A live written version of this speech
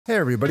Hey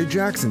everybody,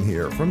 Jackson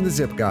here from the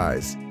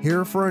zipGuys,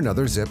 here for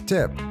another zip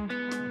tip.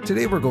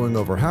 Today we're going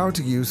over how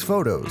to use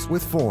photos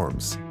with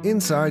forms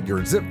inside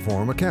your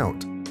zipForm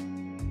account.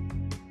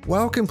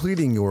 While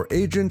completing your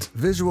agent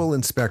visual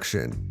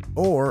inspection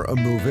or a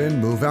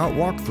move-in, move-out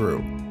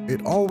walkthrough,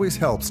 it always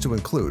helps to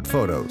include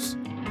photos.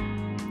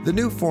 The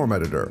new form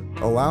editor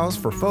allows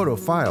for photo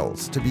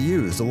files to be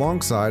used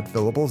alongside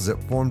fillable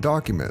zipForm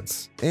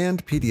documents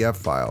and PDF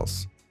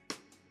files.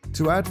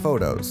 To add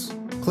photos,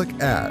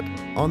 click Add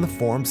on the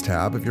Forms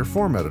tab of your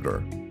form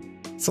editor.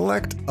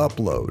 Select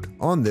Upload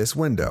on this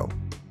window.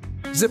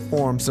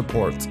 zipForm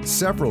supports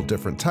several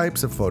different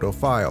types of photo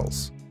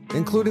files,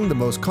 including the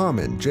most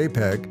common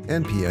JPEG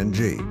and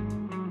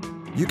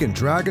PNG. You can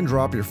drag and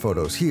drop your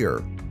photos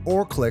here,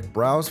 or click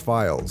Browse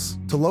Files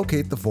to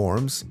locate the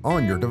forms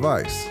on your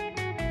device.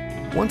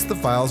 Once the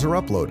files are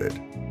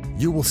uploaded,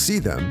 you will see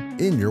them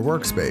in your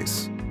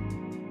workspace.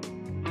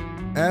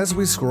 As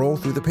we scroll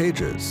through the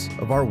pages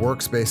of our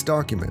workspace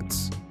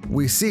documents,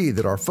 we see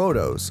that our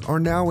photos are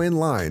now in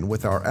line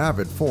with our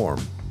Avid form.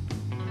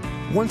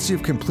 Once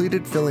you've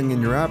completed filling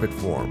in your Avid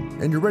form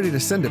and you're ready to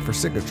send it for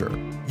signature,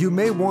 you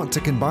may want to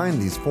combine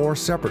these 4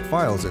 separate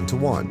files into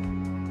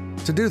one.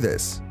 To do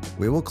this,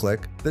 we will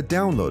click the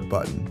Download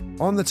button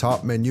on the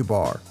top menu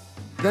bar,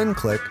 then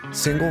click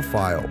Single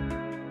File.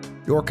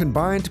 Your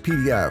combined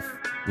PDF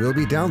will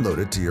be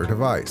downloaded to your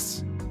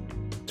device.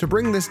 To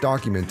bring this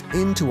document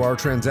into our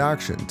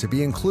transaction to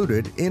be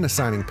included in a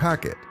signing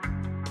packet,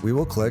 we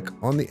will click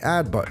on the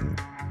Add button.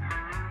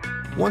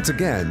 Once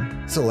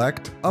again,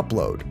 select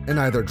Upload and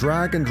either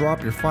drag and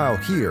drop your file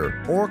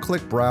here or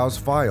click Browse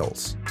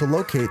Files to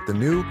locate the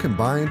new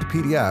combined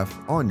PDF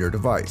on your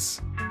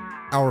device.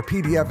 Our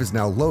PDF is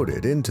now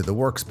loaded into the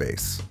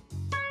workspace.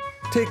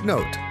 Take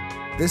note,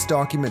 this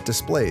document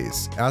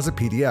displays as a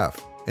PDF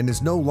and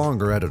is no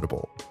longer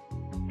editable.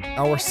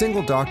 Our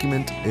single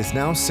document is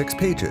now 6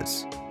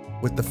 pages,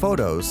 with the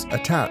photos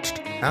attached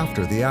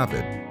after the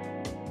Avid.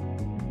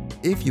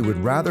 If you would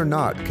rather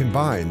not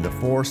combine the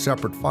 4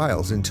 separate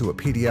files into a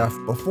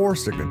PDF before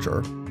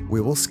signature,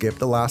 we will skip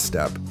the last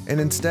step and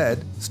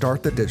instead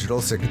start the digital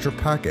signature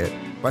packet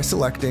by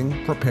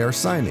selecting Prepare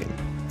Signing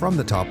from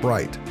the top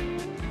right.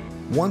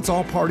 Once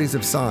all parties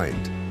have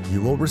signed,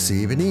 you will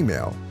receive an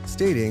email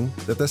stating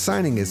that the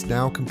signing is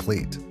now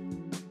complete.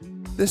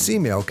 This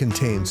email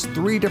contains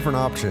 3 different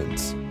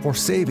options for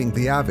saving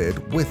the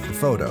Avid with the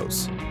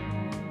photos.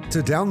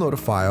 To download a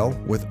file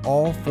with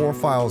all 4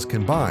 files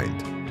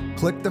combined,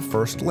 click the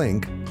first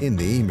link in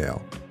the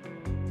email.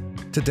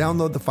 To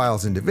download the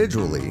files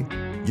individually,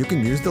 you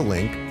can use the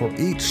link for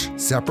each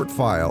separate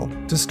file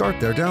to start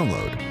their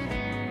download.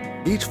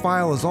 Each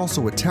file is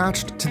also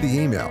attached to the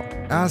email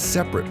as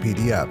separate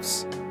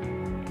PDFs.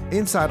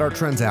 Inside our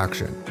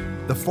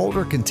transaction, the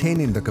folder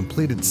containing the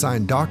completed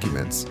signed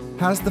documents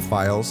has the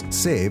files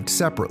saved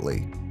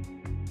separately.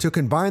 To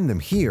combine them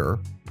here,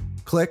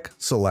 click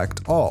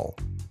Select All,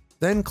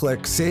 then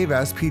click Save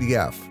as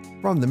PDF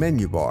from the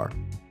menu bar.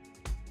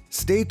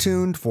 Stay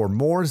tuned for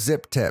more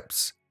zip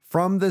tips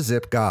from the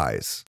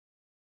zipGuys.